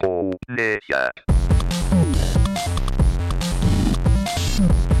Amnesia.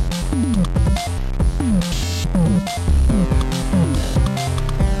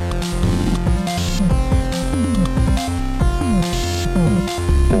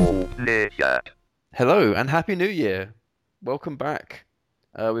 Amnesia. Hello and Happy New Year. Welcome back.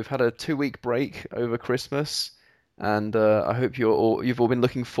 We've had a 2 week break over Christmas, and I hope you've all been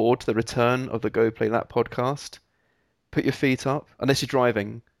looking forward to the return of the Go Play That podcast. Put your feet up, unless you're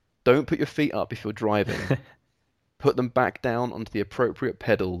driving. Don't put your feet up if you're driving. Put them back down onto the appropriate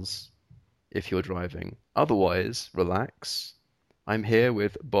pedals if you're driving. Otherwise, relax. I'm here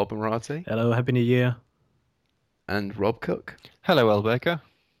with Bob Marati Hello, Happy New Year. and Rob Cook. Hello, Elbaker.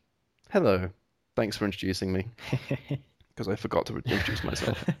 Hello. Thanks for introducing me, because I forgot to introduce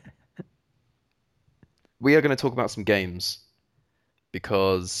myself. We are going to talk about some games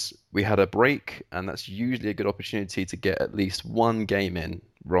because we had a break, and that's usually a good opportunity to get at least one game in,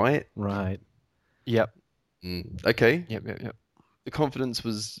 right? Right. Yep, Okay, yep. the confidence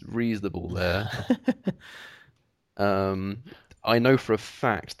was reasonable there. I know for a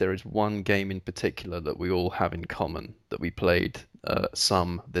fact there is one game in particular that we all have in common that we played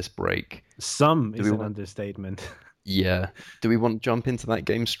some this break. Some is we an want- understatement. Yeah. Do we want to jump into that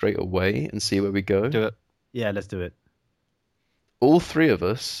game straight away and see where we go? Do it. Yeah, let's do it. All three of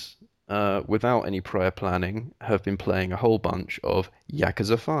us, without any prior planning, have been playing a whole bunch of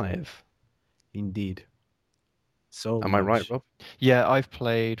Yakuza 5. Indeed. So Am I right, much. Rob? Yeah, I've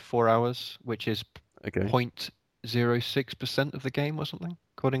played 4 hours, which is Okay. 0.06% of the game or something,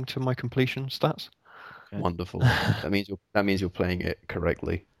 according to my completion stats. Okay. Wonderful. That means you're playing it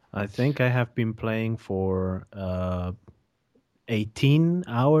correctly. I think I have been playing for 18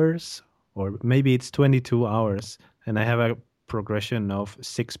 hours, or maybe it's 22 hours, and I have a progression of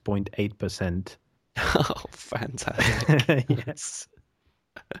 6.8%. Oh, fantastic. Yes.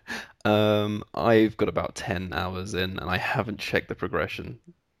 I've got about 10 hours in, and I haven't checked the progression.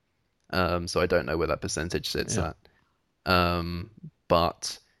 So I don't know where that percentage sits Yeah. at.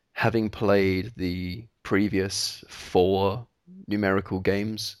 But having played the previous 4 numerical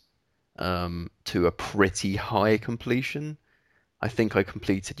games to a pretty high completion, I think I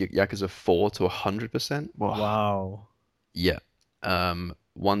completed Yakuza 4 to 100%. Wow. Yeah.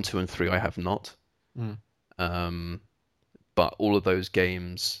 1, 2, and 3 I have not. Mm. But all of those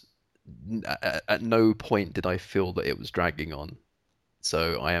games, at no point did I feel that it was dragging on.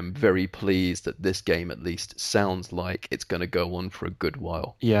 So I am very pleased that this game at least sounds like it's going to go on for a good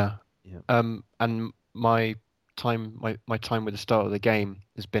while. Yeah. Yeah. And my time with the start of the game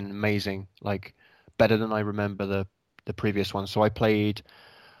has been amazing, like better than I remember the previous one. So I played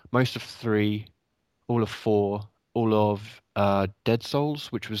most of 3, all of 4, all of Dead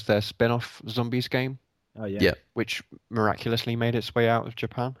Souls, which was their spin-off zombies game, Oh, yeah. Yeah. which miraculously made its way out of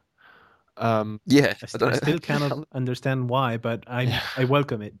Japan. Yeah, I still cannot understand why, but I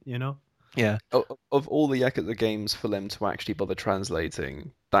welcome it, you know? Yeah. Of all the Yakuza games for them to actually bother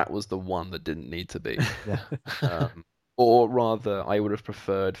translating, that was the one that didn't need to be. Yeah. Or rather, I would have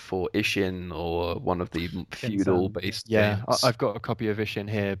preferred for Ishin or one of the feudal-based Yeah, games. I've got a copy of Ishin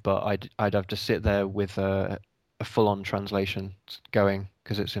here, but I'd have to sit there with a full-on translation going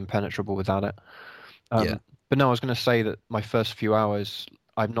because it's impenetrable without it. Yeah. But no, I was going to say that my first few hours,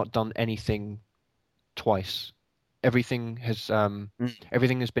 I've not done anything twice. Everything has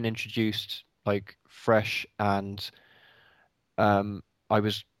been introduced like fresh, and I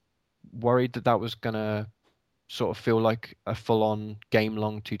was worried that was gonna sort of feel like a full-on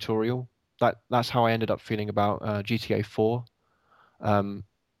game-long tutorial. That's how I ended up feeling about GTA 4.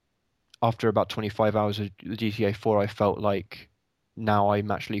 After about 25 hours of GTA 4, I felt like now I'm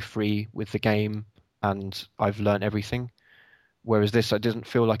actually free with the game and I've learned everything. Whereas this, I didn't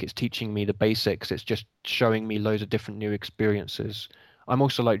feel like it's teaching me the basics. It's just showing me loads of different new experiences. I'm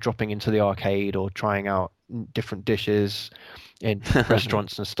also like dropping into the arcade or trying out different dishes in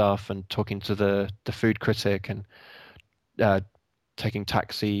restaurants and stuff, and talking to the food critic, and taking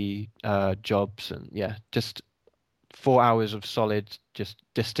taxi jobs, and yeah, just 4 hours of solid, just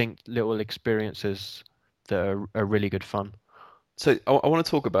distinct little experiences that are really good fun. So I want to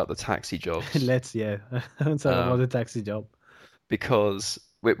talk about the taxi jobs Let's talk about the taxi job. because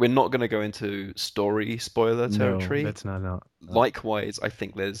we're not going to go into story spoiler territory. No, that's not. Likewise, I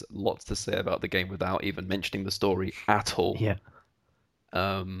think there's lots to say about the game without even mentioning the story at all. Yeah.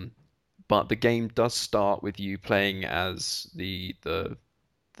 But the game does start with you playing as the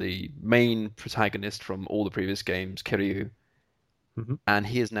main protagonist from all the previous games, Kiryu, Mhm. and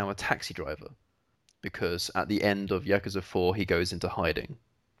he is now a taxi driver because at the end of Yakuza 4 he goes into hiding.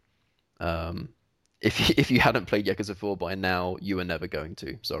 if you hadn't played Yakuza 4 by now, you were never going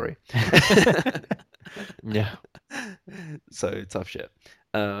to. Sorry. Yeah. So tough shit.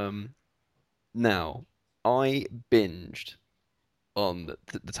 Um, Now, I binged on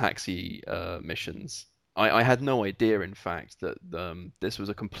the taxi missions. I had no idea, in fact, that this was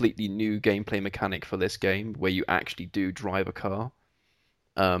a completely new gameplay mechanic for this game where you actually do drive a car.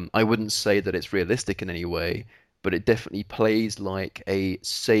 I wouldn't say that it's realistic in any way, but it definitely plays like a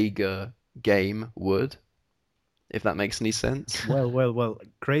Sega game would, if that makes any sense. Well.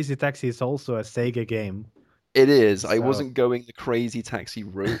 Crazy Taxi is also a Sega game. It is. I So wasn't going the crazy taxi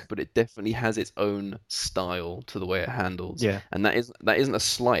route, but it definitely has its own style to the way it handles. Yeah. And that isn't a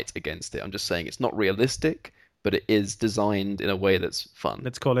slight against it. I'm just saying it's not realistic, but it is designed in a way that's fun.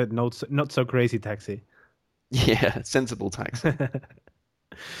 let's call it not so Crazy Taxi. Yeah, sensible taxi.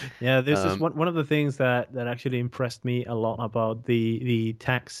 Yeah, this is Um, one of the things that actually impressed me a lot about the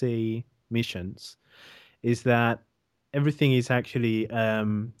taxi missions is that everything is actually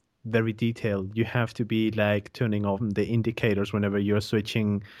very detailed. You have to be like turning on the indicators whenever you're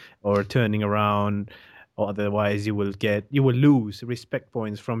switching or turning around, or otherwise you will lose respect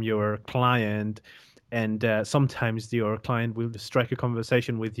points from your client. And sometimes your client will strike a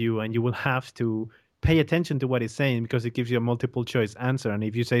conversation with you, and you will have to pay attention to what he's saying because it gives you a multiple choice answer. And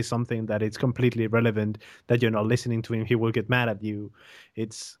if you say something that is completely irrelevant, that you're not listening to him, he will get mad at you.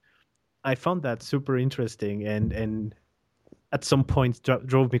 It's I found that super interesting, and at some point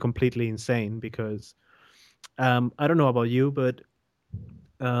drove me completely insane because I don't know about you, but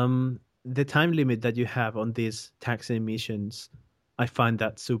the time limit that you have on these taxi missions, I find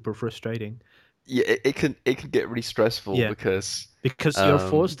that super frustrating. yeah, it can get really stressful Yeah, because because you're um,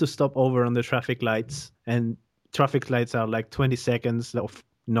 forced to stop over on the traffic lights, and traffic lights are like 20 seconds of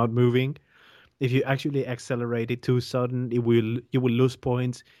not moving. If you actually accelerate it too sudden, you will lose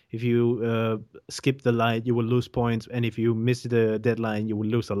points. If you skip the light, you will lose points, and if you miss the deadline, you will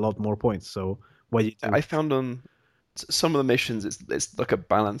lose a lot more points. So what you do? I found on some of the missions it's like a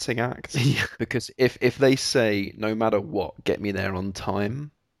balancing act Yeah, because if they say no matter what, get me there on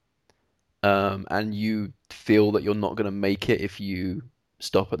time, and you feel that you're not going to make it if you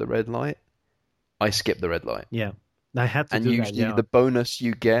stop at the red light, I skip the red light. yeah, I had to And do that. usually Yeah. the bonus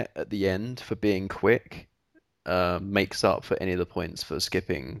you get at the end for being quick makes up for any of the points for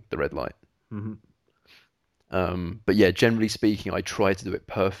skipping the red light. Hmm. But yeah, generally speaking, I try to do it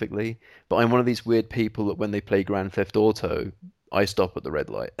perfectly. But I'm one of these weird people that when they play Grand Theft Auto, I stop at the red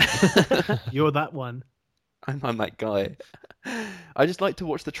light. You're that one. I'm that guy. I just like to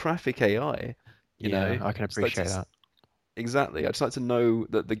watch the traffic AI, you Yeah, know? I can Just like to appreciate that. Exactly. I'd just like to know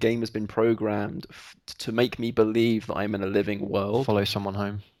that the game has been programmed f to make me believe that I'm in a living world. Follow someone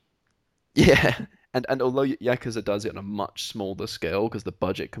home. Yeah. And although Yakuza does it on a much smaller scale, because the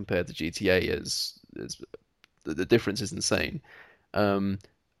budget compared to GTA is the difference is insane. Um,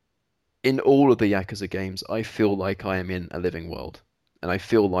 in all of the Yakuza games, I feel like I am in a living world, and I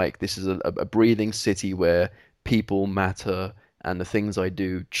feel like this is a breathing city where people matter, and the things I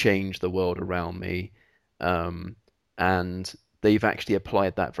do change the world around me. Um, and they've actually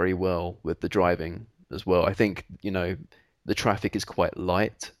applied that very well with the driving as well. I think, the traffic is quite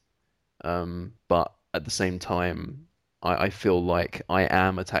light, but at the same time, I feel like I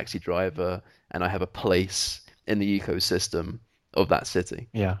am a taxi driver and I have a place in the ecosystem of that city.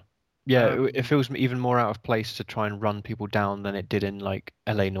 Yeah. Yeah, it Um, feels even more out of place to try and run people down than it did in like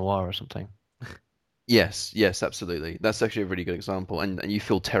LA Noire or something. Yes, yes, absolutely. That's actually a really good example, and you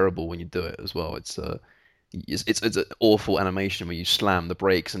feel terrible when you do it as well. It's an awful animation where you slam the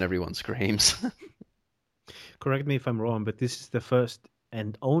brakes and everyone screams. Correct me if I'm wrong, but this is the first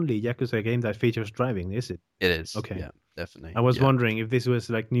and only Yakuza game that features driving, is it? It is, Okay. yeah, definitely, I was yeah. wondering if this was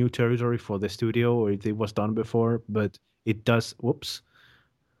like new territory for the studio or if it was done before, but it does. Whoops.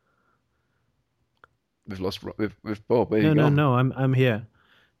 We've lost with Bob. Where you No, no, gone? no. I'm here.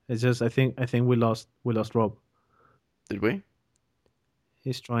 It's just I think we lost Rob. Did we?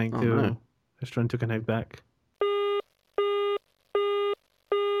 He's trying Oh no. to he's trying to connect back.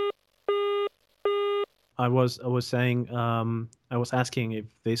 I was saying I was asking if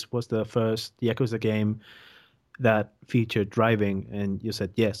this was the first Yakuza game that featured driving, and you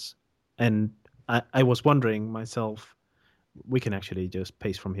said yes. And I was wondering myself, we can actually just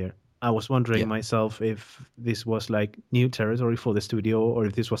paste from here. I was wondering Yeah. myself if this was like new territory for the studio or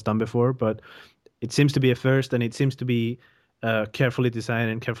if this was done before, but it seems to be a first, and it seems to be carefully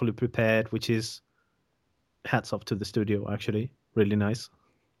designed and carefully prepared, which is hats off to the studio. Actually, really nice.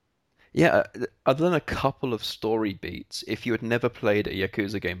 Yeah, other than a couple of story beats, if you had never played a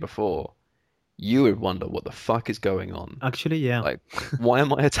Yakuza game before, you would wonder what the fuck is going on. Actually, yeah. Like, why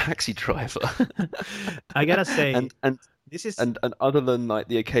am I a taxi driver? I gotta say, And this is and other than like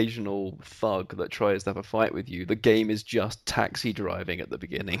the occasional thug that tries to have a fight with you, the game is just taxi driving at the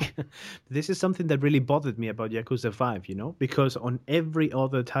beginning. this is something that really bothered me about Yakuza 5, because on every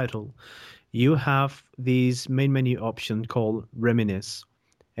other title, you have these main menu option called Reminisce,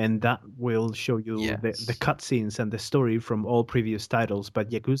 and that will show you the Yes. cutscenes and the story from all previous titles.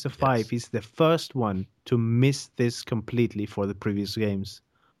 But Yakuza 5 is the first one to miss this completely for the previous games.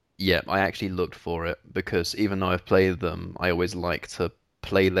 Yeah, I actually looked for it because even though I've played them, I always like to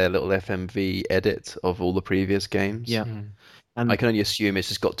play their little FMV edit of all the previous games. Yeah. Mm. And I can only assume it's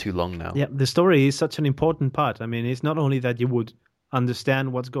just got too long now. yeah, the story is such an important part. I mean, it's not only that you would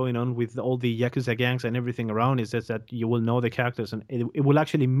understand what's going on with all the Yakuza gangs and everything around, it's just that you will know the characters, and it will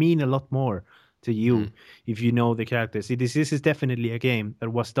actually mean a lot more to you if you know the characters. This is definitely a game that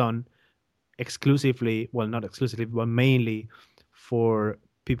was done exclusively, well, not exclusively, but mainly for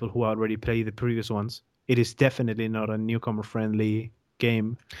people who already played the previous ones. It is definitely not a newcomer-friendly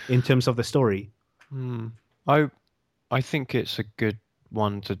game in terms of the story. I think it's a good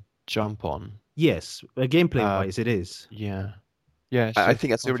one to jump on. Yes, gameplay-wise, it is. Yeah. Yeah. I so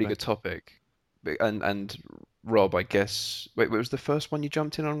think that's a really fun. good topic. And Rob, I guess, wait, what was the first one you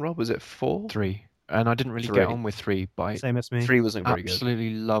jumped in on, Rob? Was it 4? 3. And I didn't really 3. get on with 3, but I Same as me. 3 wasn't very good.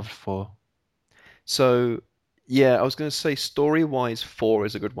 absolutely loved 4. So, yeah, I was going to say story-wise, 4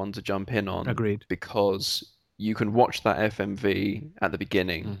 is a good one to jump in on. Agreed. Because you can watch that FMV at the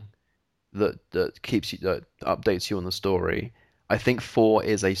beginning that keeps you that updates you on the story. I think 4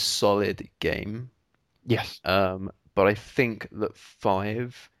 is a solid game. Yes. But I think that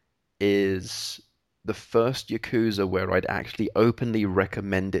 5 is the first Yakuza where I'd actually openly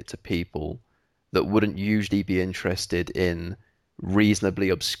recommend it to people that wouldn't usually be interested in reasonably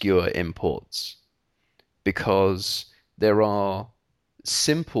obscure imports, because there are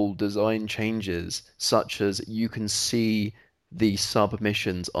simple design changes such as you can see the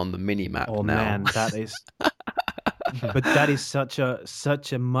submissions on the minimap Oh now. man, that is. But that is such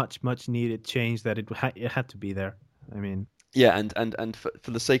a much needed change that it had to be there. I mean, Yeah, and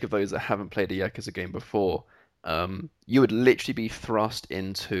for the sake of those that haven't played a Yakuza game before, you would literally be thrust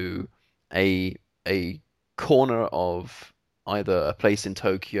into a corner of either a place in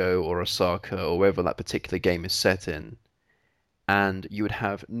Tokyo or Osaka or wherever that particular game is set in, and you would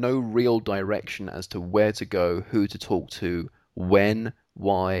have no real direction as to where to go, who to talk to, when,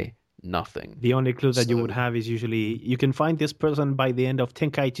 why, nothing. the only clue that you would So- have is usually you can find this person by the end of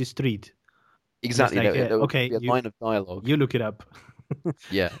Tenkaichi Street. Exactly, like, there would okay, be a line of dialogue. You look it up.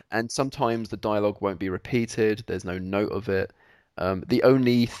 Yeah, and sometimes the dialogue won't be repeated. There's no note of it. The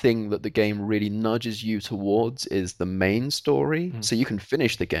only thing that the game really nudges you towards is the main story. So you can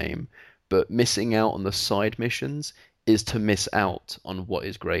finish the game, but missing out on the side missions is to miss out on what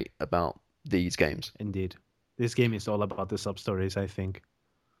is great about these games. Indeed, this game is all about the sub stories, I think.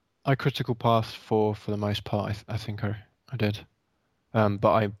 I critical path 4 for the most part. I think I did.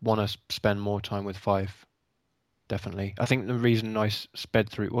 But I want to spend more time with 5. Definitely. I think the reason I sped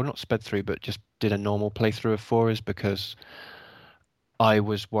through, well, not sped through, but just did a normal playthrough of 4 is because I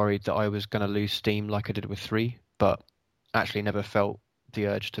was worried that I was going to lose steam like I did with 3, but actually never felt the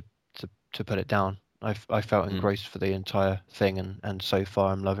urge to put it down. I felt engrossed for the entire thing, and so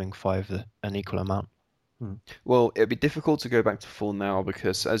far I'm loving 5 an equal amount. Well, it'd be difficult to go back to 4 now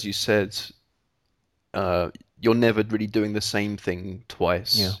because, as you said, you're never really doing the same thing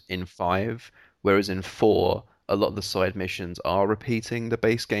twice in 5, whereas in 4, a lot of the side missions are repeating the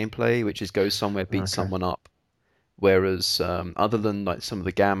base gameplay, which is go somewhere, beat someone up. Whereas, other than like some of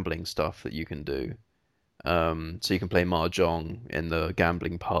the gambling stuff that you can do, so you can play mahjong in the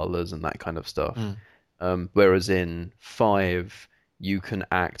gambling parlors and that kind of stuff. Whereas in 5, you can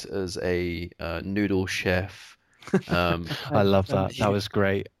act as a noodle chef. I love that. That was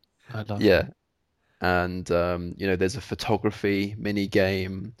great. I love Yeah. And there's a photography mini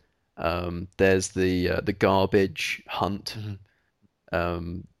game. There's the garbage hunt.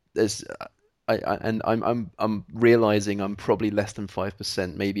 There's I'm realizing I'm probably less than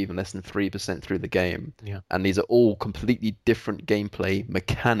 5%, maybe even less than 3% through the game. Yeah. And these are all completely different gameplay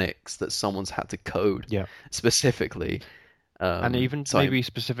mechanics that someone's had to code specifically. And even so maybe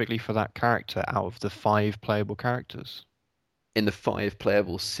specifically for that character out of the 5 playable characters. in the 5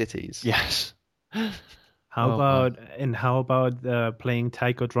 playable cities. Yes. How about playing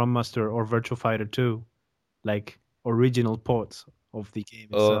Taiko Drum Master or Virtua Fighter 2, like original ports of the game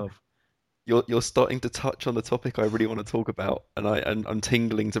itself? You're starting to touch on the topic I really want to talk about, and I'm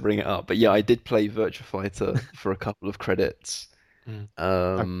tingling to bring it up. But yeah, I did play Virtua Fighter for a couple of credits, Mm.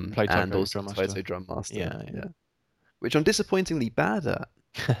 I played and Taiko also Drum Master. Taito Drum Master. Yeah. Which I'm disappointingly bad at.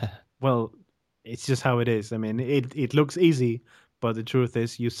 Well, it's just how it is. I mean, it looks easy, but the truth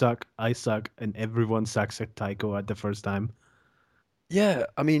is, you suck, I suck, and everyone sucks at Taiko at the first time. Yeah,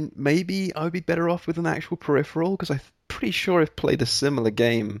 I mean, maybe I would be better off with an actual peripheral because I'm pretty sure I've played a similar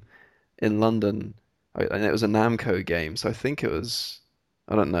game in London, and it was a Namco game, so I think it was,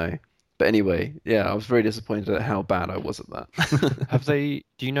 I don't know. But anyway, yeah, I was very disappointed at how bad I was at that.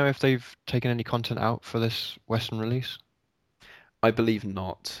 Do you know if they've taken any content out for this Western release? I believe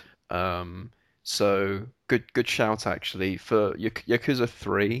not. So good shout actually for Yakuza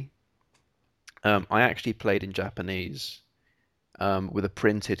 3. I actually played in Japanese with a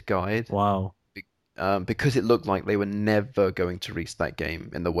printed guide Wow. because it looked like they were never going to release that game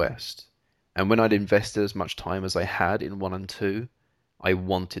in the West. And when I'd invested as much time as I had in 1 and 2, I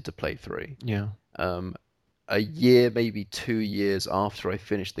wanted to play 3. Yeah. A year, maybe 2 years after I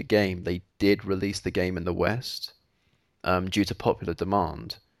finished the game, they did release the game in the West due to popular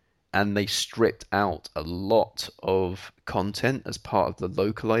demand. And they stripped out a lot of content as part of the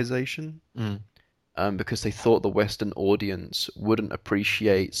localization Mm. because they thought the Western audience wouldn't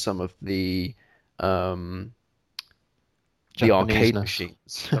appreciate some of the arcade Japaneseness.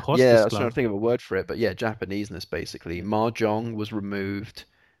 machines. The Hostess Yeah, I was trying Club. to think of a word for it, but yeah, Japaneseness basically. Mahjong was removed.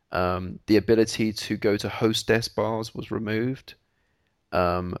 The ability to go to hostess bars was removed,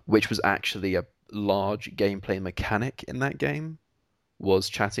 which was actually a large gameplay mechanic in that game, was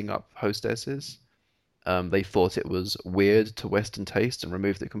chatting up hostesses. They thought it was weird to Western taste and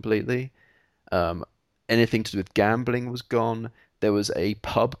removed it completely. Um, Anything to do with gambling was gone. There was a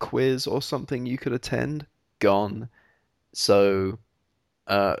pub quiz or something you could attend, gone. So,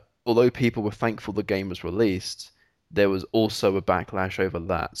 although people were thankful the game was released, there was also a backlash over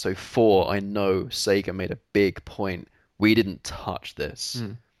that. So, 4, I know Sega made a big point. We didn't touch this.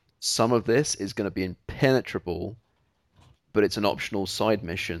 Mm. Some of this is going to be impenetrable, but it's an optional side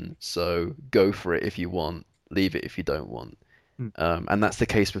mission, so go for it if you want, leave it if you don't want. And that's the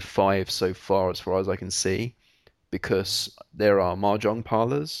case with 5 so far, as far as I can see, because there are mahjong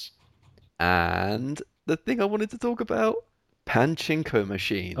parlors, and the thing I wanted to talk about, pachinko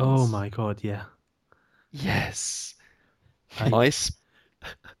machines. Oh my god, yeah. Yes. I I s-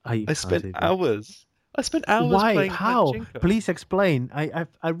 I I can't spent even. hours. I spent hours Why? playing How? pachinko. Please explain.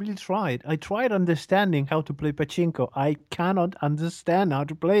 I really tried. I tried understanding how to play pachinko. I cannot understand how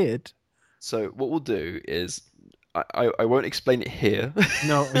to play it. So what we'll do is I won't explain it here.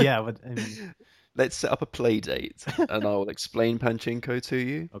 No, yeah, but I mean, Let's set up a play date and I'll explain pachinko to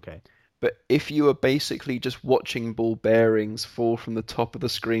you. okay. But if you are basically just watching ball bearings fall from the top of the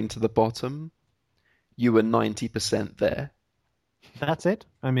screen to the bottom, you were 90% there. That's it.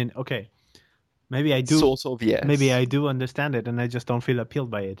 I mean, okay. Maybe I do. Sort of, yes. Maybe I do understand it, and I just don't feel appealed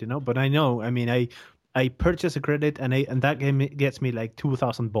by it, you know. But I know. I mean, I purchase a credit, and that game gets me like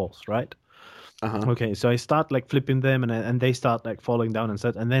 2,000 balls, right? Uh-huh. Okay, so I start like flipping them, and they start like falling down and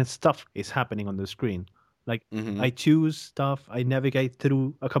stuff, and then stuff is happening on the screen. Like Hmm. I choose stuff, I navigate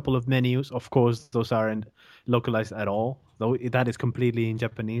through a couple of menus. Of course, those aren't localized at all, though that is completely in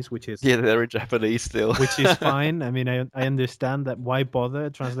Japanese, which is Yeah, they're in Japanese still. which is fine. I mean, I understand that. Why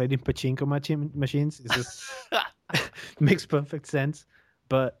bother translating pachinko machines? It's just makes perfect sense.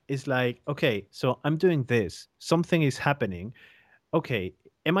 But it's like, okay, so I'm doing this. Something is happening. Okay,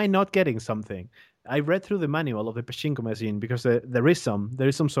 am I not getting something? I read through the manual of the pachinko machine because there is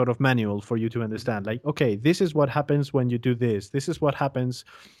some sort of manual for you to understand. Like, okay, this is what happens when you do this. This is what happens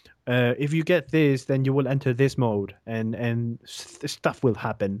if you get this, then you will enter this mode, and stuff will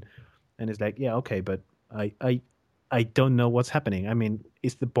happen. And it's like, yeah, okay, but I don't know what's happening. I mean,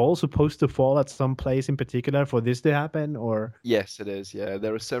 is the ball supposed to fall at some place in particular for this to happen, or? Yes, it is. Yeah,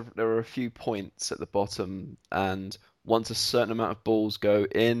 there are a few points at the bottom, and once a certain amount of balls go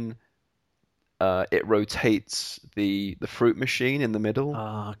in, it rotates the fruit machine in the middle.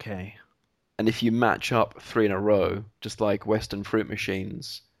 Ah, okay. And if you match up 3 in a row, just like Western fruit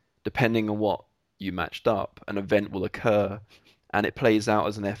machines, depending on what you matched up, an event will occur, and it plays out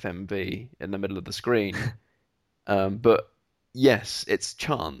as an FMV in the middle of the screen. But yes, it's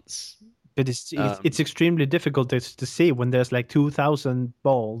chance. But it's Um, extremely difficult to see when there's like 2,000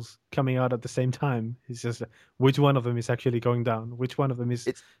 balls coming out at the same time. It's just which one of them is actually going down, which one of them is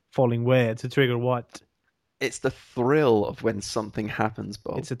it's falling where to trigger what. it's the thrill of when something happens,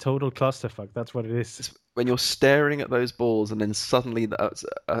 Bob. It's a total clusterfuck. That's what it is. It's when you're staring at those balls and then suddenly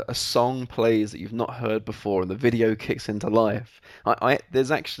a song plays that you've not heard before and the video kicks into life. There's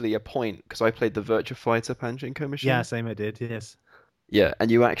actually a point because I played the Virtua Fighter Pachinko machine. Yeah, same I did. Yes. Yeah,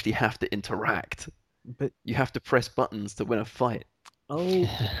 and you actually have to interact. But You have to press buttons to win a fight. oh,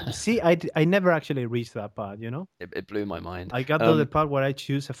 see, I never actually reached that part, you know? It blew my mind. I got to the part where I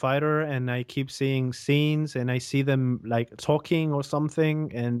choose a fighter and I keep seeing scenes and I see them like talking or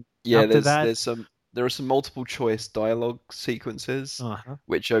something, and Yeah, after that, there are some multiple choice dialogue sequences uh-huh.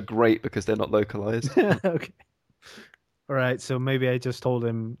 which are great because they're not localized. Okay. All right, so maybe I just told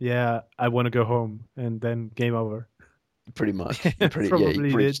him, yeah, I want to go home, and then game over. Pretty much. You Probably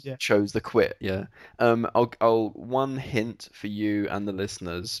probably did, just yeah. chose the quit, yeah. I'll one hint for you and the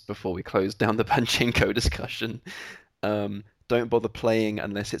listeners before we close down the Pachinko discussion. Don't bother playing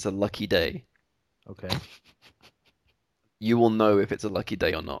unless it's a lucky day. Okay. You will know if it's a lucky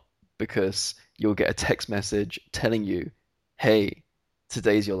day or not because you'll get a text message telling you, "Hey,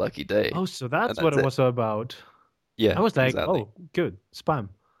 today's your lucky day." Oh, so And that's what that's it it. was all about. I Yeah, was like, exactly. oh, good, spam.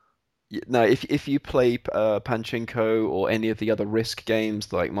 No, if you play Pachinko or any of the other Risk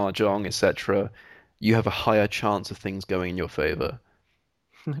games like Mahjong, etc., you have a higher chance of things going in your favor.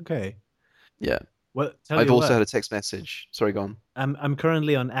 Okay. Yeah. Well, tell I've you also what, had a text message. Sorry, go on. I'm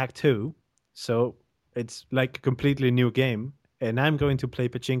currently on Act 2, so it's like a completely new game, and I'm going to play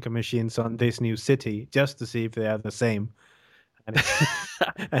pachinko machines on this new city just to see if they are the same, and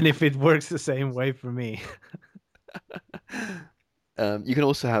and if it works the same way for me. You can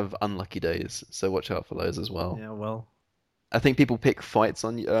also have unlucky days, so watch out for those as well. Yeah, well, I think people pick fights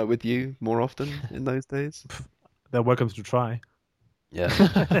on with you more often in those days. they're welcome to try. Yeah.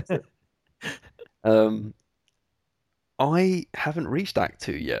 Um, I haven't reached Act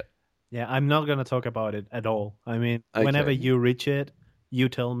 2 yet. Yeah, I'm not gonna talk about it at all. I mean, whenever Okay. you reach it, you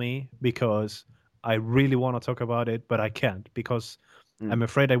tell me because I really want to talk about it, but I can't because I'm Mm,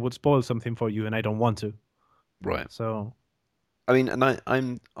 afraid I would spoil something for you and I don't want to. right. So I mean, and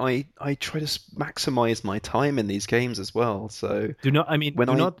I try to maximize my time in these games as well. So do not, I mean, when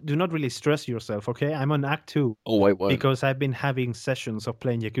I do not really stress yourself, okay? I'm on Act 2 oh I won't. because I've been having sessions of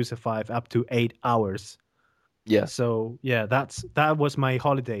playing Yakuza 5 up to 8 hours. Yeah. So yeah, that was my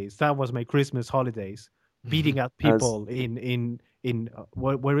holidays. That was my Christmas holidays, beating up As people in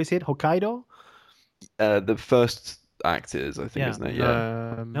where is it? Hokkaido? the first act is, I think, Yeah. isn't it?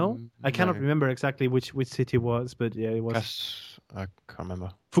 Yeah. No, I cannot No. remember exactly which city it was, but yeah, it was Guess I can't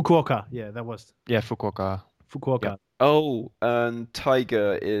remember. Fukuoka. Yeah, that was Yeah, Fukuoka. Yep. Fukuoka. Oh, and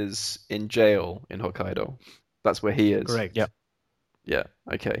Tiger is in jail in Hokkaido. That's where he is. Correct. Yep. Yeah.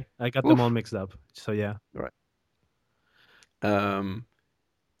 Okay. I got them all Oof. mixed up. So yeah. Right. Um,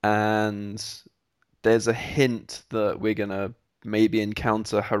 and there's a hint that we're gonna maybe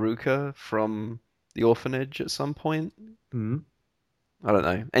encounter Haruka from the orphanage at some point. Hmm. I don't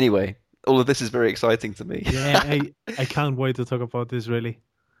know. Anyway, all of this is very exciting to me. Yeah, I can't wait to talk about this really.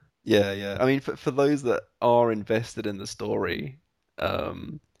 Yeah, yeah. I mean, for those that are invested in the story,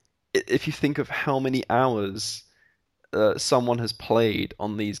 um, if you think of how many hours someone has played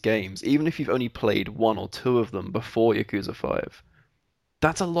on these games, even if you've only played one or two of them before Yakuza 5,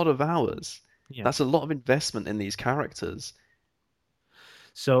 that's a lot of hours. Yeah. That's a lot of investment in these characters.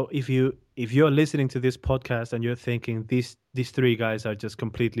 So if you're listening to this podcast and you're thinking these three guys are just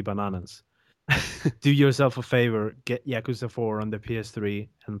completely bananas, do yourself a favor, get Yakuza 4 on the PS3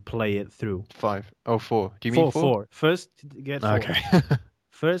 and play it through. 5. Oh, 4. Do you mean 4? 4. First get 4. Okay.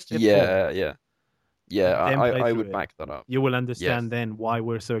 First get 4 Yeah, yeah, yeah. and then play I through would it. back that up. You will Yes. understand then why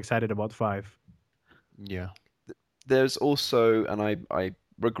we're so excited about 5. Yeah. There's also, and I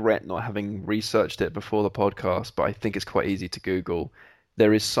regret not having researched it before the podcast, but I think it's quite easy to Google.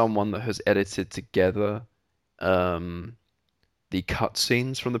 There is someone that has edited together um, the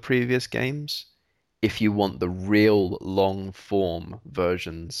cutscenes from the previous games if you want the real long form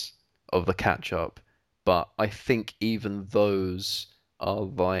versions of the catch up. But I think even those are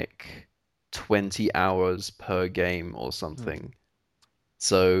like 20 hours per game or Hmm. something.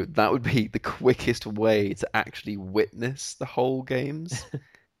 So that would be the quickest way to actually witness the whole games.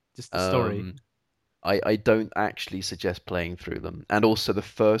 Just the story. Um, I don't actually suggest playing through them. And also the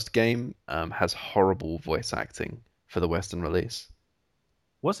first game has horrible voice acting for the Western release.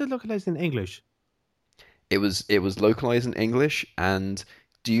 Was it localized in English? It was localized in English, and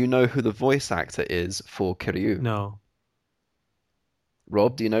do you know who the voice actor is for Kiryu? No.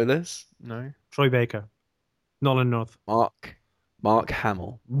 Rob, do you know this? No? Troy Baker. Nolan North. Mark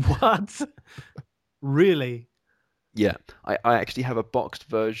Hamill. What? Really? Yeah, I actually have a boxed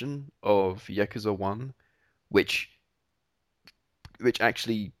version of Yakuza 1, which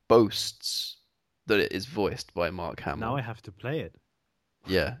actually boasts that it is voiced by Mark Now I Hamill. have to play it.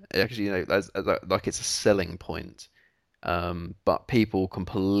 Yeah, it actually, like it's a selling point. But people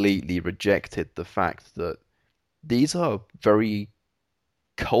completely rejected the fact that these are very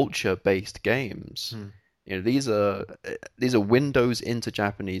culture-based games. Hmm. You know, these are windows into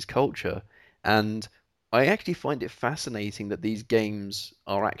Japanese culture, and I actually find it fascinating that these games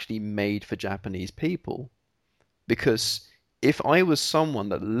are actually made for Japanese people. Because if I was someone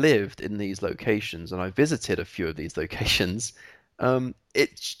that lived in these locations and I visited a few of these locations,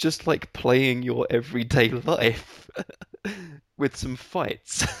 it's just like playing your everyday life with some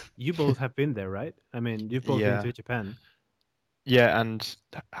fights. You both have been there, right? I mean, you've both been Yeah. to Japan. Yeah, and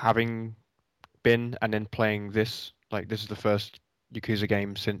having been and then playing this, like this is the first Yakuza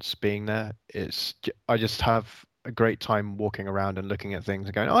game since being there. I just have a great time walking around and looking at things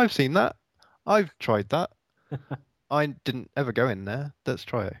and going, "Oh, I've seen that. I've tried that. I didn't ever go in there. Let's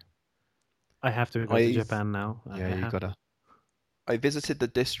try it." I have to go to I Japan now. Yeah, you gotta. I visited the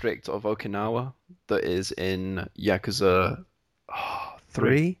district of Okinawa that is in Yakuza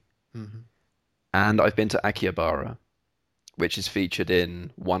 3, Mhm. and I've been to Akihabara, which is featured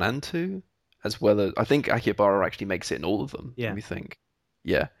in 1 and 2, as well as I think Akihabara actually makes it in all of them. Yeah. Let me think.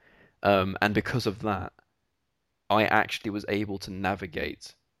 Yeah. And because of that, I actually was able to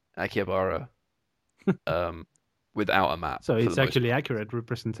navigate Akihabara without a map So for it's the most actually part. accurate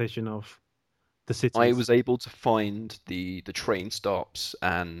representation of the cities. I was able to find the train stops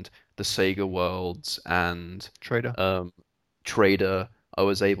and the Sega Worlds and Trader. Trader. I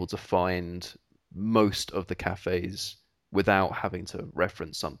was able to find most of the cafes without having to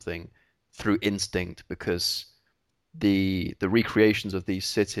reference something through instinct because the recreations of these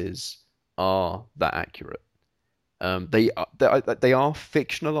cities are that accurate. They are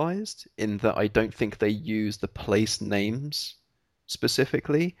fictionalized in that I don't think they use the place names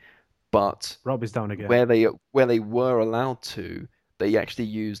specifically, but Rob is down again. where they were allowed to, they actually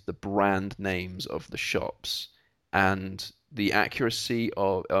used the brand names of the shops, and the accuracy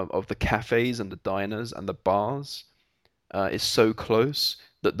of the cafes and the diners and the bars is so close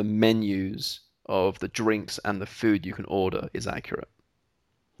that the menus of the drinks and the food you can order is accurate.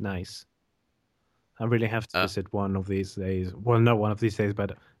 Nice. I really have to Uh, visit one of these days. Well, not one of these days,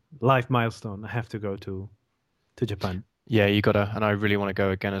 but life milestone. I have to go to Japan. Yeah, you gotta, and I really want to go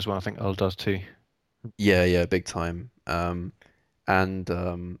again as well. I think Earl does too. yeah, big time. And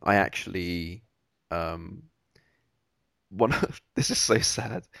I actually um, one this is so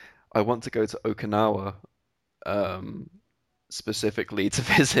sad. I want to go to Okinawa um, specifically to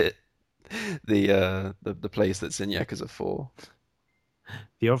visit the place that's in Yakuza 4.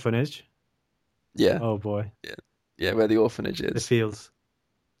 The orphanage. Yeah, Oh boy, yeah, where the orphanage the is. fields.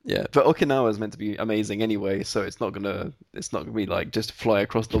 Yeah, but Okinawa is meant to be amazing anyway, so it's not gonna be like just fly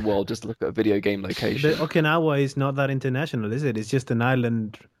across the world just to look at a video game The location. Okinawa is not that international, is it? It's just an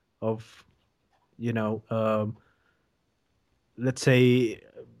island of, you know, let's say,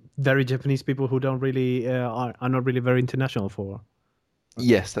 very Japanese people who don't really are not really very international for.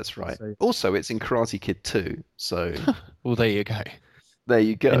 Yes, that's right. So- Also, it's in Karate Kid 2, so Well, there you go. there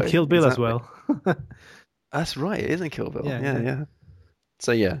you go. And Kill Bill as Exactly. well. That's right, it is in Kill Bill. Yeah, Yeah, yeah. yeah.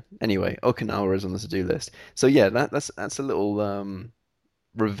 So yeah, anyway, Okinawa is on the to-do list. So yeah, that's a little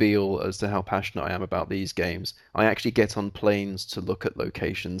reveal as to how passionate I am about these games. I actually get on planes to look at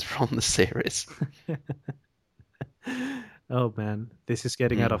locations from the series. Oh man, this is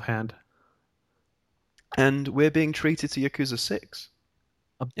getting out Mm. of hand. And we're being treated to Yakuza 6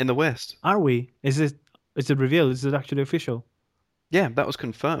 in the West. Are we? Is it revealed? Is it actually official? Yeah, that was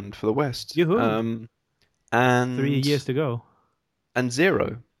confirmed for the West. Yoo-hoo. And 3 years to go. and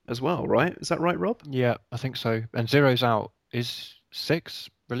Zero as well, right? Is that right, Rob? Yeah, I think so. And Zero's out. Is 6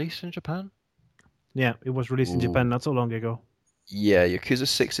 released in Japan? Yeah, it was released in Ooh. Japan not so long ago. Yeah, Yakuza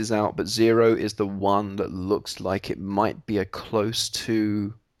 6 is out, but Zero is the one that looks like it might be a close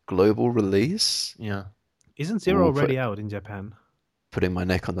to global release. Yeah. Isn't Zero Ooh, already out in Japan? Putting my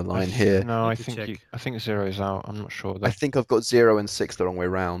neck on the line here. No, Need I to think check. I think Zero's out. I'm not sure though. I think I've got 0 and 6 the wrong way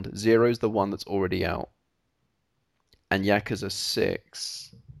round. Zero's the one that's already out. And Yakuza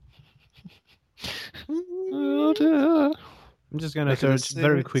 6. Oh, dear. I'm just gonna Yakuza search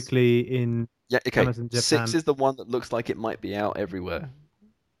very 6. quickly in Yeah, okay. Amazon 6 Japan. is the one that looks like it might be out everywhere,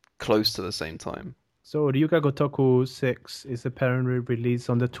 close to the same time. So Ryuga Gotoku 6 is apparently released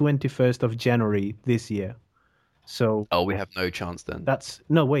on the 21st of January this year. So Oh, we have no chance then. that's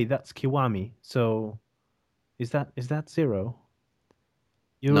that's Kiwami. So is that Zero?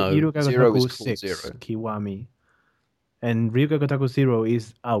 No, Ryuga Zero is Gotoku called 6 Zero. Kiwami. And Ryuga Gotoku 0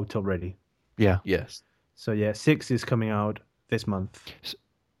 is out already. Yeah. Yes. So yeah, 6 is coming out this month.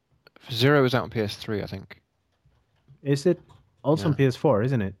 Zero is out on PS3, I think. Is it also on PS4,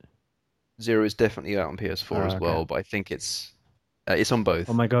 isn't it? Zero is definitely out on PS4 as okay. well, but I think it's on both.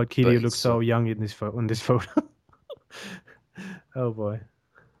 Oh my god, Kiryu But looks it's, so young in this photo. Oh boy.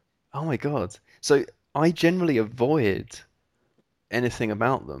 Oh my God. So I generally avoid anything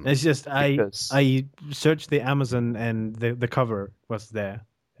about them It's just because I searched the Amazon and the cover was there.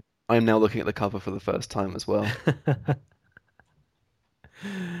 I'm now looking at the cover for the first time as well.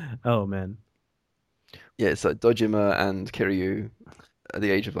 Oh man. Yeah, it's like Dojima and Kiryu at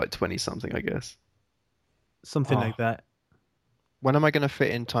the age of like 20 something, I guess. Something Oh, like that. when am I going to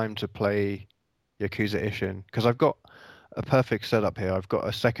fit in time to play Yakuza Ishin? Because I've got a perfect setup here. I've got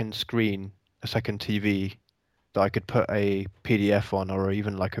a second screen, a second TV that I could put a PDF on or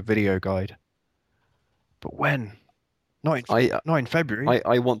even like a video guide. But when? Not in I not in February.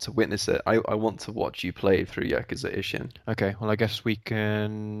 I want to witness it. I want to watch you play through Yakuza Ishin. Okay, well I guess we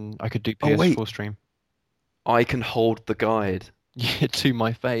can. I could do Oh wait, PS4 stream. I can hold the guide. Yeah, to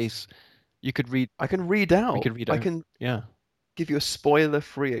my face. You could read. I can read We out. could read I out. can Yeah, give you a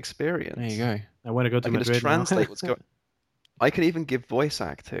spoiler-free there you experience. go. I want to go I to can just Madrid now. translate what's going. I can even give voice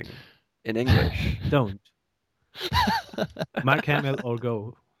acting in English. Don't. Mark Hamill or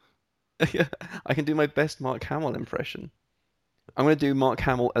go. Yeah, I can do my best Mark Hamill impression. I'm going to do Mark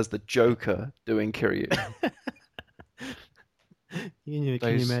Hamill as the Joker doing Kiryu. Can you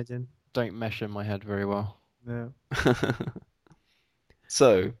Those imagine? don't mesh in my head very well. No.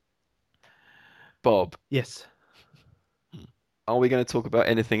 So, Bob, Yes. are we going to talk about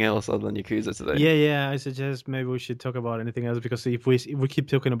anything else other than Yakuza today? Yeah. I suggest maybe we should talk about anything else because if we keep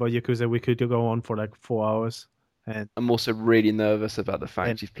talking about Yakuza, we could go on for like 4 hours. And I'm also really nervous about the and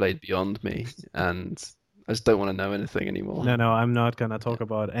fact you've played Beyond Me, and I just don't want to know anything anymore. no, I'm not gonna Yeah, talk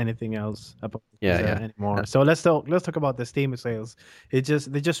about anything else about yeah, Yakuza yeah. anymore. So let's talk about the Steam sales. They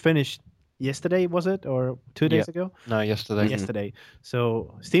just finished yesterday, was it, or two Yeah. days ago? No, yesterday. Mhm. Yesterday.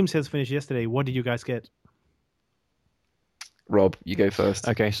 So Steam sales finished yesterday. What did you guys get? Rob, you go first.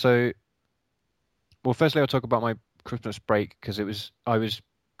 Okay, so well, firstly I'll talk about my Christmas break because I was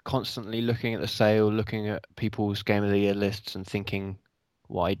constantly looking at the sale, looking at people's Game of the Year lists and thinking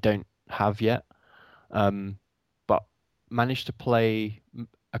what I don't have yet. But managed to play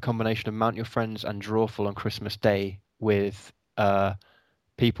a combination of Mount Your Friends and Drawful on Christmas Day with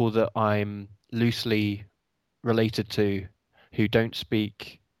people that I'm loosely related to who don't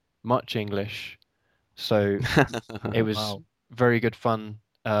speak much English. So it was Wow. very good fun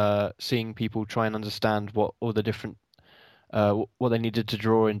seeing people try and understand what all the different what they needed to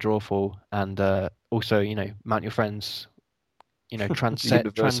draw in Drawful, and also Mount Your Friends, The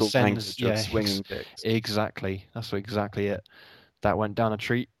universal transcends. language of Yeah, swinging dicks. exactly. That's exactly it. That went down a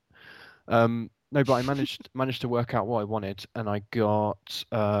treat. No, but I managed to work out what I wanted, and I got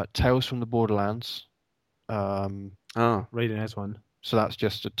Tales from the Borderlands. Um, Ah, Really nice one. so that's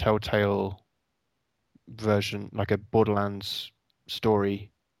just a Telltale version, like a Borderlands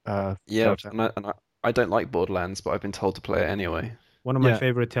story. yeah, Telltale. I don't like Borderlands, but I've been told to play it anyway. One of my Yeah,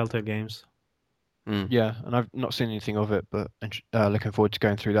 favorite Telltale games. Mm. yeah, and I've not seen anything of it, but looking forward to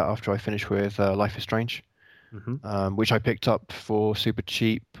going through that after I finish with Life is Strange, Hmm. which I picked up for super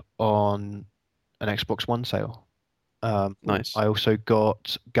cheap on an Xbox One sale. Nice. I also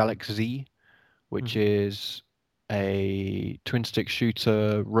got Galaxy Z, which Hmm. is a twin stick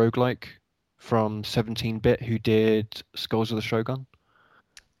shooter roguelike from 17-bit who did Skulls of the Shogun.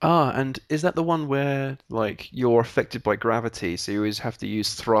 Ah, and is that the one where like you're affected by gravity, so you always have to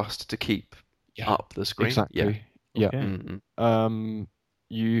use thrust to keep Yeah, up the screen? Yeah. exactly. Yeah. Okay. Mm-mm.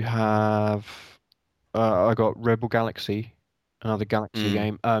 You have I got Rebel Galaxy, another Galaxy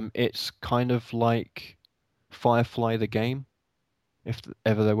Mm. game. It's kind of like Firefly the game, if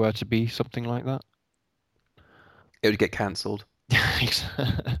ever there were to be something like that. It would get cancelled.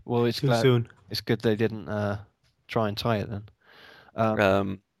 Well, Too soon. it's good they didn't try and tie it then.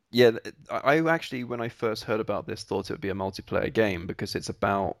 Um, Yeah, I actually, when I first heard about this, thought it would be a multiplayer game because it's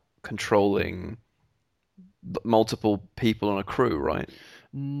about controlling multiple people on a crew, right?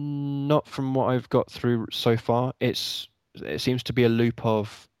 Not from what I've got through so far. It seems to be a loop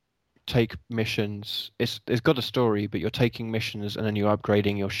of take missions. It's got a story, but you're taking missions and then you're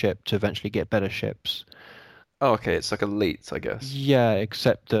upgrading your ship to eventually get better ships. Oh, okay, it's like Elite, I guess. Yeah,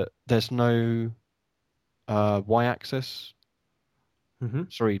 except that there's no y-axis. Hmm.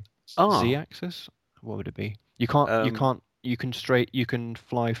 Sorry, Ah, z-axis. What would it be? um, You can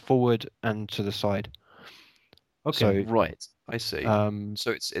fly forward and to the side. Okay. So right, I see. um,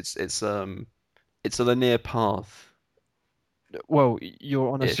 So it's a linear path well, you're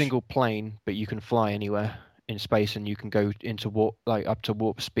on a ish. single plane, but you can fly anywhere in space, and you can go into warp, like up to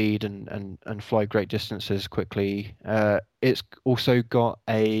warp speed, and fly great distances quickly. It's also got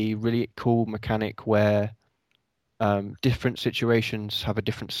a really cool mechanic where different situations have a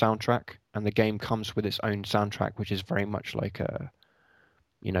different soundtrack, and the game comes with its own soundtrack, which is very much like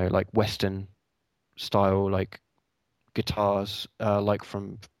like Western style, like guitars, like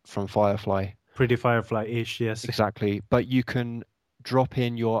from Firefly. Pretty Firefly-ish, yes. Exactly. But you can drop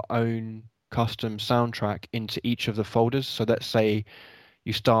in your own custom soundtrack into each of the folders. So let's say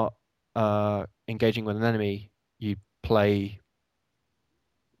you start engaging with an enemy, you play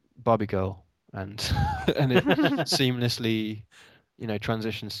Barbie Girl, and and it seamlessly,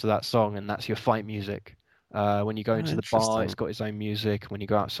 transitions to that song, and that's your fight music. When you go Oh, into the bar, it's interesting. got its own music. When you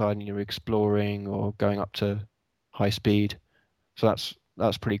go outside and you're exploring or going up to high speed, so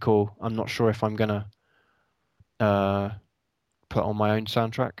that's pretty cool. I'm not sure if I'm gonna uh, put on my own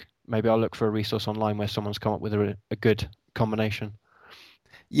soundtrack. Maybe I'll look for a resource online where someone's come up with a good combination.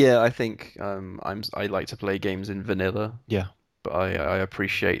 Yeah, I think I like to play games in vanilla, Yeah, but I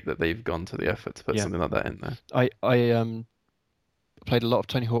appreciate that they've gone to the effort to put yeah. something like that in there. I played a lot of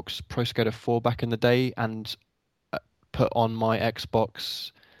Tony Hawk's Pro Skater 4 back in the day, and put on my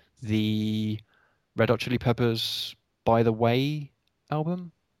Xbox the Red Hot Chili Peppers By the Way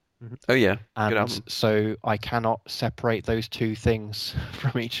album. Mhm. Oh yeah, good And album. so I cannot separate those two things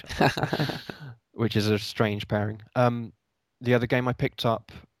from each other, which is a strange pairing. The other game I picked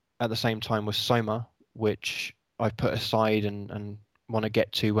up at the same time was Soma, which I've put aside and want to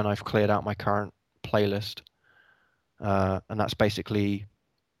get to when I've cleared out my current playlist. And that's basically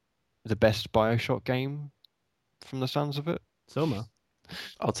the best BioShock game from the sounds of it. Soma.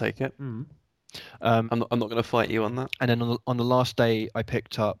 I'll take it. Mm. Um, I'm not going to fight you on that. and then on the last day, I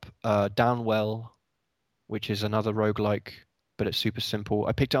picked up Downwell, which is another roguelike, but it's super simple.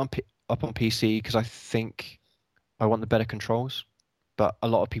 I picked it up on PC because I think I want the better controls, but a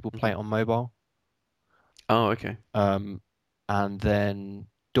lot of people play Mhm. it on mobile. Oh, okay. Um, and then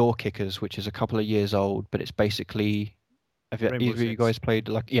Door Kickers, which is a couple of years old, but it's basically, have Rainbow either of you Six. guys played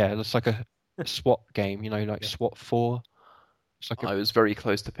yeah, it's like a SWAT game, like Yeah. SWAT 4. It's like I was very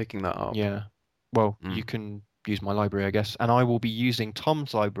close to picking that up. yeah. Well, you Mm. can use my library, I guess, and I will be using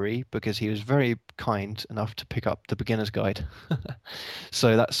Tom's library because he was very kind enough to pick up the beginner's guide.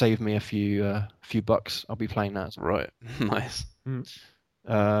 So that saved me a few bucks. I'll be playing that. Right. Nice. Mm.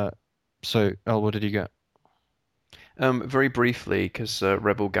 So, what did you get? Very briefly, because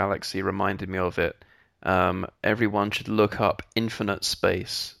Rebel Galaxy reminded me of it. Everyone should look up Infinite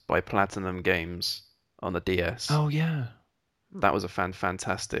Space by Platinum Games on the DS. Oh yeah. That was a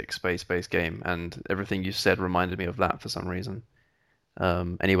fantastic space-based game, and everything you said reminded me of that for some reason.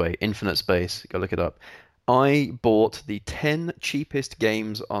 Anyway, Infinite Space, go look it up. I bought the 10 cheapest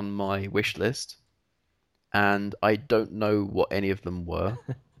games on my wish list, and I don't know what any of them were.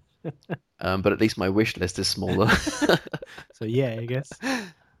 But at least my wish list is smaller. So yeah, I guess.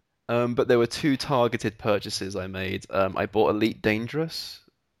 But there were two targeted purchases I made. I bought Elite Dangerous,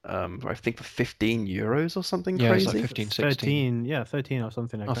 I think for €15 or something Yeah, it's like crazy. 15, 16. 13 or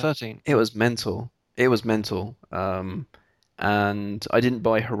something like Oh, that. 13. It was mental. It was mental. And I didn't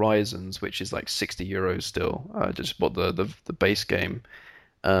buy Horizons, which is like €60 still. I just bought the base game.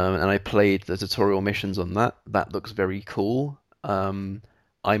 And I played the tutorial missions on that. That looks very cool.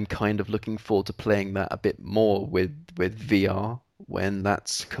 I'm kind of looking forward to playing that a bit more with VR when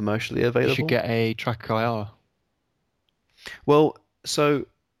that's commercially You should available. get a Track IR. Well, so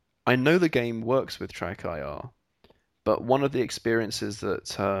I know the game works with Track IR, but one of the experiences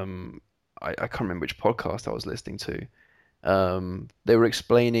that I can't remember which podcast I was listening to. They were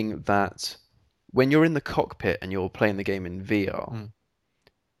explaining that when you're in the cockpit and you're playing the game in VR, Mm.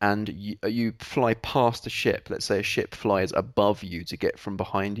 and you fly past a ship, let's say a ship flies above you to get from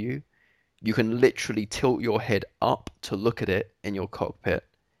behind you, you can literally tilt your head up to look at it in your cockpit,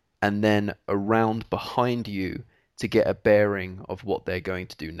 and then around behind you to get a bearing of what they're going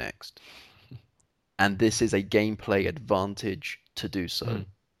to do next. And this is a gameplay advantage to do so. Mm.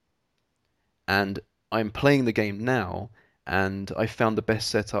 And I'm playing the game now, and I found the best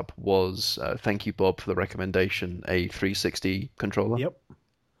setup was, thank you, Bob, for the recommendation, a 360 controller. Yep.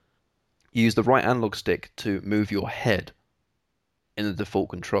 You use the right analog stick to move your head in the default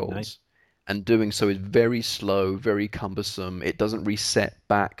controls. Nice. And doing so is very slow, very cumbersome. It doesn't reset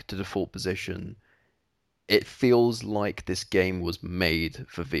back to default position. It feels like this game was made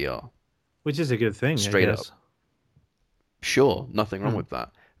for VR. Which is a good thing, Straight I up. guess. Sure, nothing wrong Hmm. with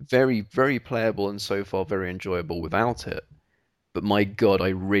that. Very, very playable and so far very enjoyable without it. But my God, I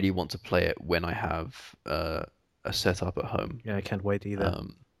really want to play it when I have a setup at home. Yeah, I can't wait either.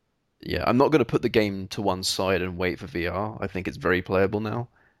 Um, yeah, I'm not going to put the game to one side and wait for VR. I think it's very playable now.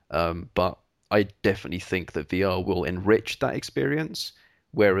 But I definitely think that VR will enrich that experience,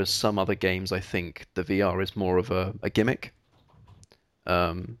 whereas some other games, I think the VR is more of a gimmick.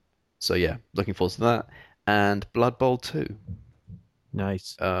 So yeah, looking forward to that. And Blood Bowl 2.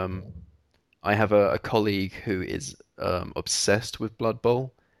 Nice. Um, I have a colleague who is obsessed with Blood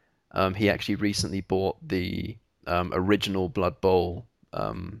Bowl. He actually recently bought the original Blood Bowl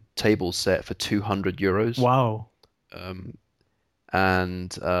table set for 200 euros. Wow. Um,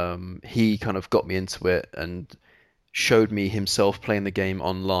 and he kind of got me into it and showed me himself playing the game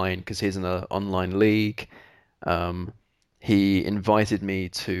online because he's in an online league. Um, he invited me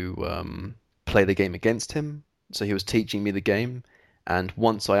to play the game against him, so he was teaching me the game. And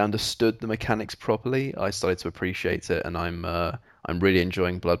once I understood the mechanics properly, I started to appreciate it, and I'm really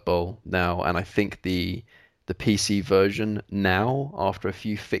enjoying Blood Bowl now. And I think the PC version now, after a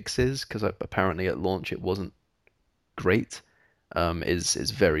few fixes, because apparently at launch it wasn't great,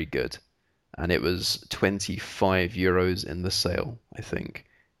 is very good. And it was 25 euros in the sale, I think,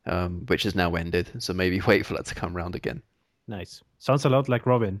 which has now ended. So maybe wait for that to come round again. Nice. Sounds a lot like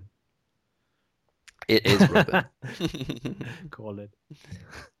Robin. It is Robin. Call it.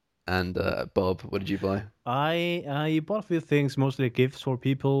 And Bob, what did you buy? I bought a few things, mostly gifts for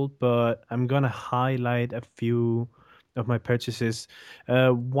people, but I'm gonna highlight a few of my purchases.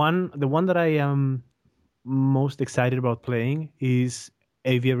 The one that I am most excited about playing is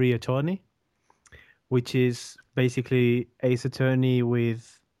Aviary Attorney, which is basically Ace Attorney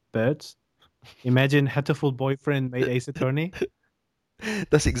with birds. Imagine Hatoful Boyfriend made Ace Attorney.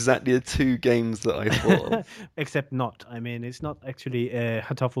 That's exactly the two games that I thought of. Except not. I mean, it's not actually a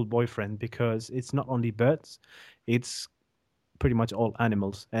Hatoful Boyfriend because it's not only birds, it's pretty much all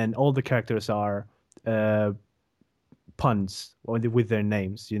animals, and all the characters are uh, puns with their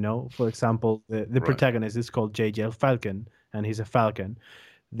names. You know, for example, the Right. protagonist is called JJ Falcon, and he's a falcon.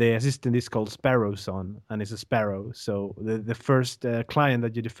 The assistant is called Sparrowson, and is a sparrow. So the first client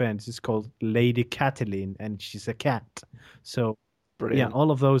that you defend is called Lady Catelyn, and she's a cat. So yeah, Brilliant.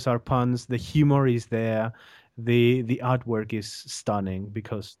 all of those are puns. The humor is there. The artwork is stunning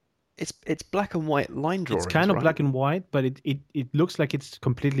because It's black and white line it's drawings, kind of right? black and white, but it looks like it's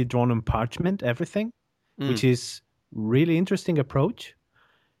completely drawn on parchment, everything, which Mm, is really interesting approach.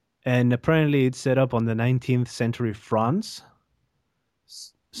 And apparently it's set up on the 19th century France.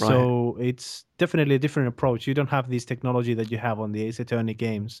 right. So it's definitely a different approach. You don't have this technology that you have on the Ace Attorney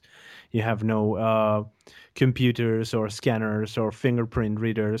games. You have no computers or scanners or fingerprint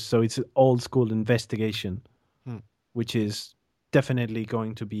readers. So it's an old school investigation, Hmm. which is definitely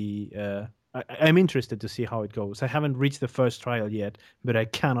going to be. I'm interested to see how it goes. I haven't reached the first trial yet, but I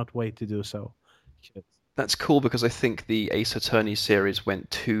cannot wait to do so. That's cool because I think the Ace Attorney series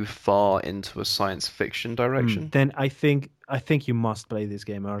went too far into a science fiction direction. Then I think you must play this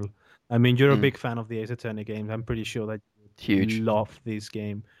game, Earl. I mean, you're a Mm, big fan of the Ace Attorney games. I'm pretty sure that huge. you love this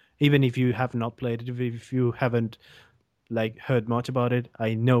game, even if you have not played it. If you haven't like heard much about it,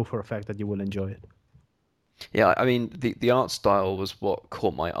 I know for a fact that you will enjoy it. Yeah, I mean the art style was what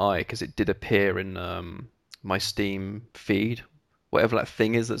caught my eye because it did appear in my Steam feed, whatever that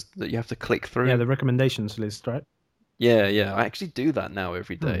thing is that you have to click Yeah, through. the recommendations list, right? Yeah, yeah, I actually do that now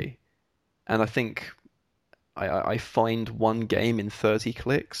every Hmm. day, and I think I find one game in 30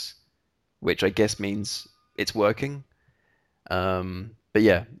 clicks, which I guess means it's working. But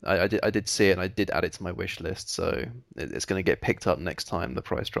yeah, I did see it and I did add it to my wish list, so it's going to get picked up next time the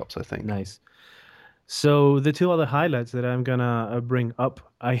price drops, I think. Nice. So the two other highlights that I'm gonna bring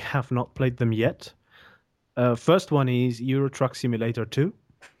up, I have not played them yet. First one is Euro Truck Simulator 2,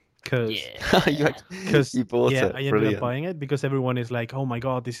 because You act- because you bought yeah, it. I ended up Brilliant. buying it because everyone is like, "Oh my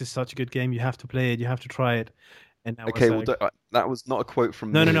God, this is such a good game! You have to play it. You have to try it." And I was Okay, well, like, that was not a quote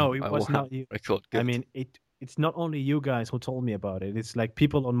from "No, no, me. no! It I will was have not you. record. I Good. mean, it's not only you guys who told me about it. It's like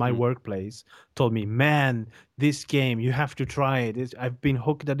people on my Mm. workplace told me, "Man, this game, you have to try it. I've been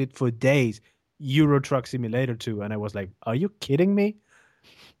hooked at it for days." Euro Truck Simulator 2, and I was like, "Are you kidding me?"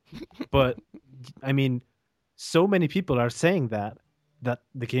 But I mean, so many people are saying that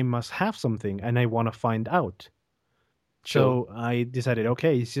the game must have something, and I want to find out. Sure. So I decided,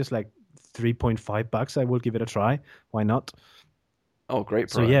 okay, it's just like $3.5. I will give it a try. Why not? Oh, great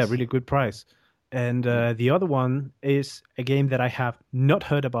So yeah, price. really good price. And Mm. the other one is a game that I have not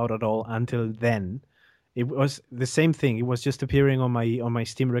heard about at all until then. It was the same thing. It was just appearing on my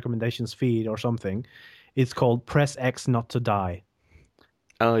Steam recommendations feed or something. It's called Press X Not to Die,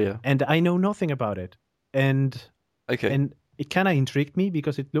 Oh yeah. and I know nothing about it. And Okay. and it kind of intrigued me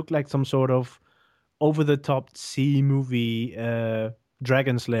because it looked like some sort of over the top C movie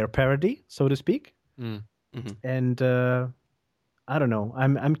Dragon Slayer parody, so to speak. Mm. Hmm. And I don't know.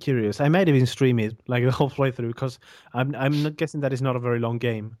 I'm curious. I might even stream it like the whole playthrough because I'm not guessing that it's not a very long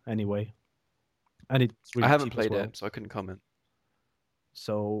game anyway, and it's I really haven't cheap as played well. it, so I couldn't comment.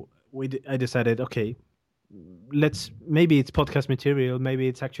 So I decided, okay, maybe it's podcast material, maybe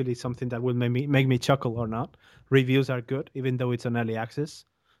it's actually something that will make me chuckle or not. Reviews are good, even though it's on early access.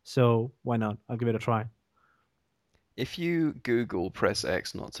 So why not? I'll give it a try. If you Google Press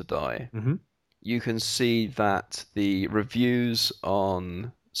X Not to Die, Mm-hmm. you can see that the reviews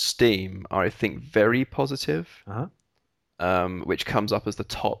on Steam are, I think, very positive, which comes up as the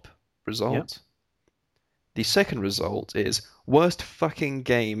top result. The second result is worst fucking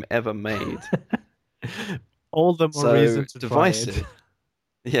game ever made. All the more reason to divisive. try it.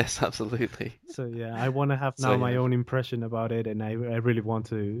 Yes, absolutely. So yeah, I want to have now my own impression about it, and I really want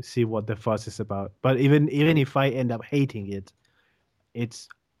to see what the fuss is about. But even if I end up hating it,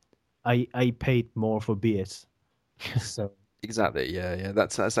 I paid more for beers. So exactly, yeah.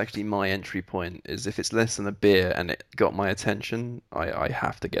 That's actually my entry point. Is if it's less than a beer and it got my attention, I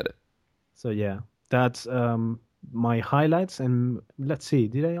have to get it. So yeah, that's my highlights. And let's see,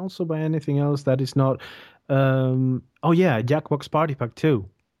 did I also buy anything else that is not? Oh yeah, Jackbox Party Pack 2.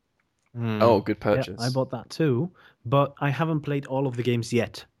 Oh, good purchase. Yeah, I bought that too, but I haven't played all of the games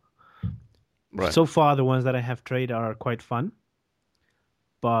yet. Right. So far, the ones that I have tried are quite fun,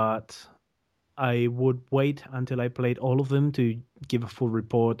 but I would wait until I played all of them to give a full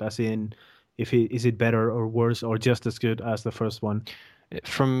report, as in is it better or worse or just as good as the first one.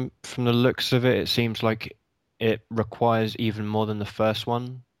 From the looks of it, it seems like it requires even more than the first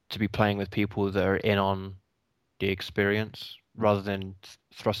one to be playing with people that are in on the experience, rather than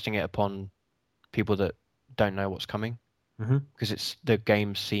thrusting it upon people that don't know what's coming. Because the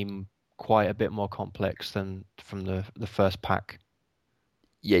games seem quite a bit more complex than from the first pack.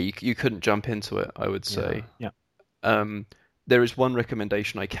 Yeah, you couldn't jump into it, I would say. Yeah. There is one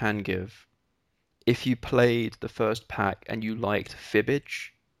recommendation I can give. If you played the first pack and you liked Fibbage,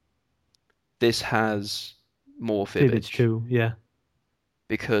 this has more Fibbage. Fibbage too, yeah.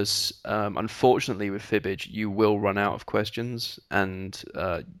 Because unfortunately with Fibbage, you will run out of questions, and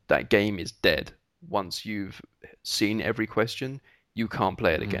that game is dead. Once you've seen every question, you can't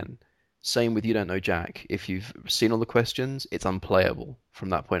play it again. Same with You Don't Know Jack. If you've seen all the questions, it's unplayable from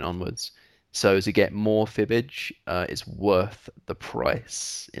that point onwards. So to get more Fibbage, it's worth the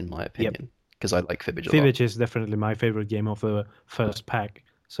price, in my opinion, because I like Fibbage a lot. Fibbage is definitely my favorite game of the first pack.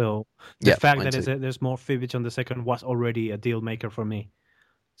 So the fact that there's more Fibbage on the second was already a deal maker for me.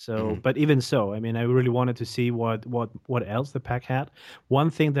 So, but even so, I mean, I really wanted to see what else the pack had.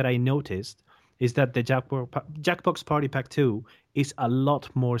 One thing that I noticed is that the Jackbox Party Pack 2 is a lot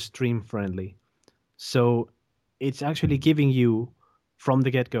more stream friendly. So it's actually giving you, from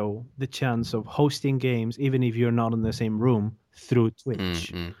the get-go, the chance of hosting games even if you're not in the same room through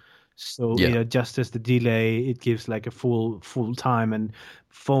Twitch. So it adjusts the delay. It gives like a full time, and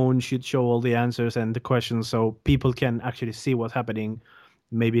phone should show all the answers and the questions, so people can actually see what's happening.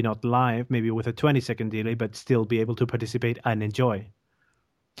 Maybe not live, maybe with a 20-second delay, but still be able to participate and enjoy.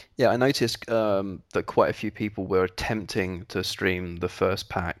 Yeah, I noticed that quite a few people were attempting to stream the first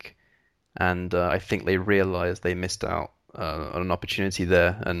pack, and I think they realized they missed out on an opportunity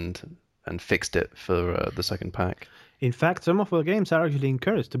there and fixed it for the second pack. In fact, some of the games are actually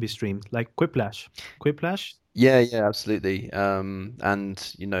encouraged to be streamed, like Quiplash. Yeah, absolutely.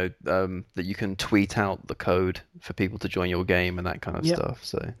 And you know that you can tweet out the code for people to join your game and that kind of stuff.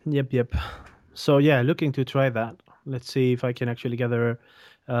 So Yep. So yeah, looking to try that. Let's see if I can actually gather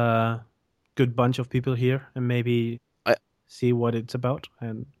a good bunch of people here and maybe see what it's about.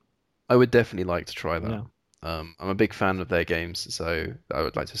 And I would definitely like to try that. Yeah. I'm a big fan of their games, so I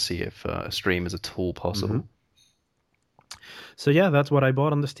would like to see if a stream is at all possible. So yeah, that's what I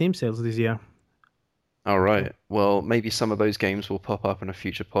bought on the Steam sales this year. All right. Well, maybe some of those games will pop up in a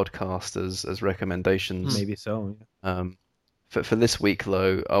future podcast as recommendations. Maybe so. For this week,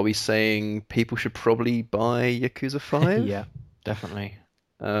 though, are we saying people should probably buy Yakuza 5? Yeah, definitely.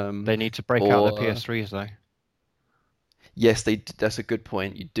 They need to break out their PS3s, though. Yes, that's a good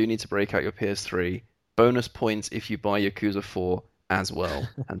point. You do need to break out your PS3. Bonus points if you buy Yakuza 4 as well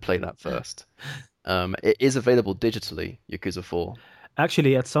and play that first. It is available digitally, Yakuza 4.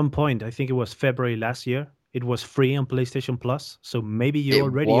 Actually, at some point, I think it was February last year, it was free on PlayStation Plus. So maybe you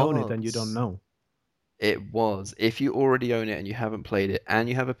already own it and you don't know. It was. If you already own it and you haven't played it and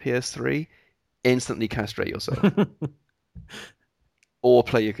you have a PS3, instantly castrate yourself. Or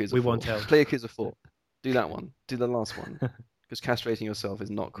play Yakuza 4. We won't tell. Play Yakuza 4. Do that one. Do the last one. Because castrating yourself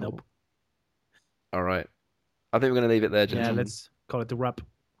is not cool. Nope. All right. I think we're going to leave it there, gentlemen. Yeah, let's call it the wrap.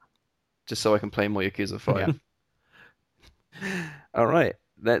 Just so I can play more Yakuza 5. Yeah. All right.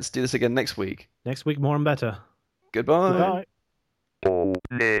 Let's do this again next week. Next week, more and better. Goodbye.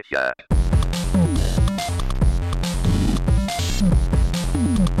 Goodbye.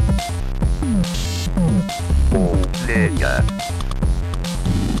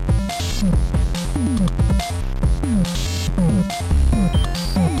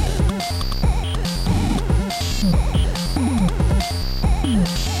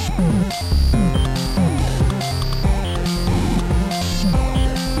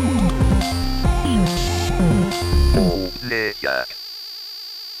 Yeah.